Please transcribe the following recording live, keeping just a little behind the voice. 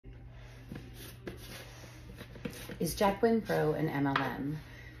Is Jack Winn Pro an MLM?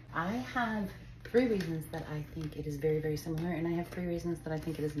 I have 3 reasons that I think it is very, very similar, and I have 3 reasons that I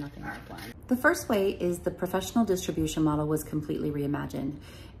think it is nothing like one. The first way is the professional distribution model was completely reimagined,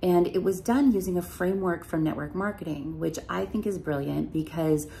 and it was done using a framework from network marketing, which I think is brilliant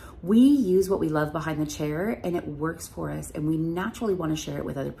because we use what we love behind the chair and it works for us, and we naturally want to share it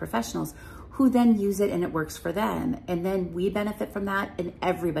with other professionals who then use it and it works for them. And then we benefit from that and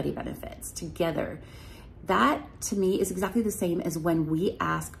everybody benefits together. That to me is exactly the same as when we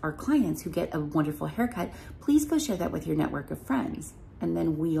ask our clients who get a wonderful haircut, please go share that with your network of friends, and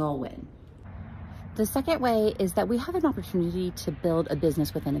then we all win. The second way is that we have an opportunity to build a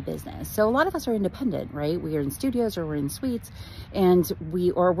business within a business. So a lot of us are independent, right? We are in studios or we're in suites and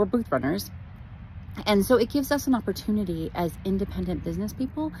we're booth runners. And so it gives us an opportunity as independent business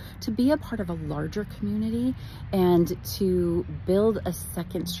people to be a part of a larger community and to build a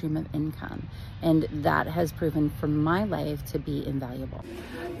second stream of income. And that has proven for my life to be invaluable.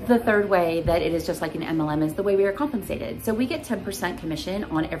 The third way that it is just like an MLM is the way we are compensated. So we get 10% commission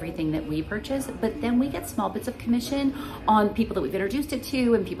on everything that we purchase, but then we get small bits of commission on people that we've introduced it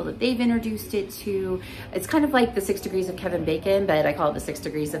to and people that they've introduced it to. It's kind of like the 6 degrees of Kevin Bacon, but I call it the 6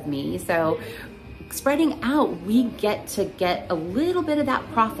 degrees of me. So spreading out, we get to get a little bit of that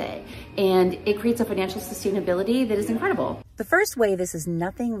profit, and it creates a financial sustainability that is incredible. The first way this is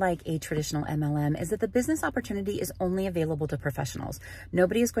nothing like a traditional MLM is that the business opportunity is only available to professionals.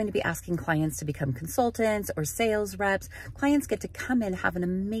 Nobody is going to be asking clients to become consultants or sales reps. Clients get to come in, have an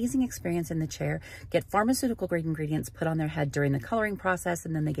amazing experience in the chair, get pharmaceutical grade ingredients put on their head during the coloring process,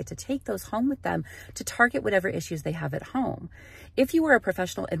 and then they get to take those home with them to target whatever issues they have at home. If you are a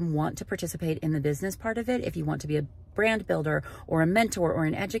professional and want to participate in the business part of it, if you want to be a brand builder or a mentor or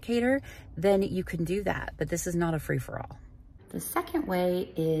an educator, then you can do that. But this is not a free-for-all. The second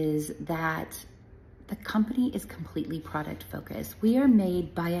way is that the company is completely product focused. We are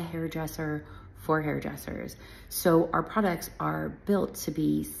made by a hairdresser for hairdressers. So our products are built to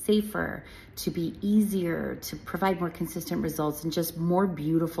be safer, to be easier, to provide more consistent results and just more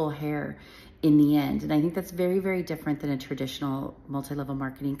beautiful hair in the end. And I think that's very, very different than a traditional multi-level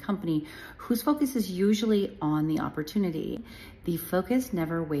marketing company whose focus is usually on the opportunity. The focus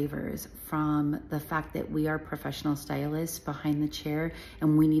never wavers from the fact that we are professional stylists behind the chair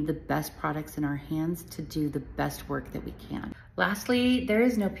and we need the best products in our hands to do the best work that we can. Lastly, there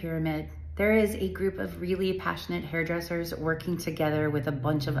is no pyramid. There is a group of really passionate hairdressers working together with a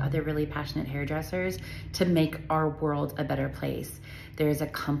bunch of other really passionate hairdressers to make our world a better place. There is a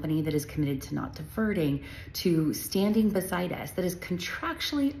company that is committed to not diverting, to standing beside us, that is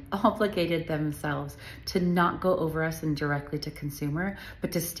contractually obligated themselves to not go over us and directly to consumer,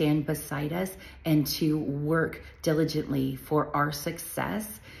 but to stand beside us and to work diligently for our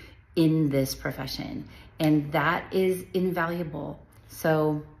success in this profession. And that is invaluable.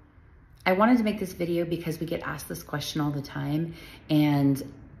 So I wanted to make this video because we get asked this question all the time and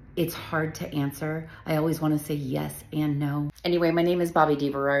it's hard to answer. I always want to say yes and no. Anyway, my name is Bobby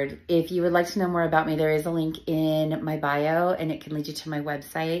DeBerard. If you would like to know more about me, there is a link in my bio and it can lead you to my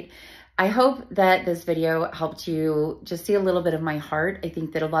website. I hope that this video helped you just see a little bit of my heart. I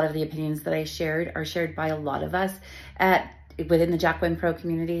think that a lot of the opinions that I shared are shared by a lot of us within the Jack Winn Pro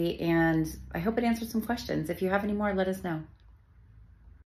community, and I hope it answered some questions. If you have any more, let us know.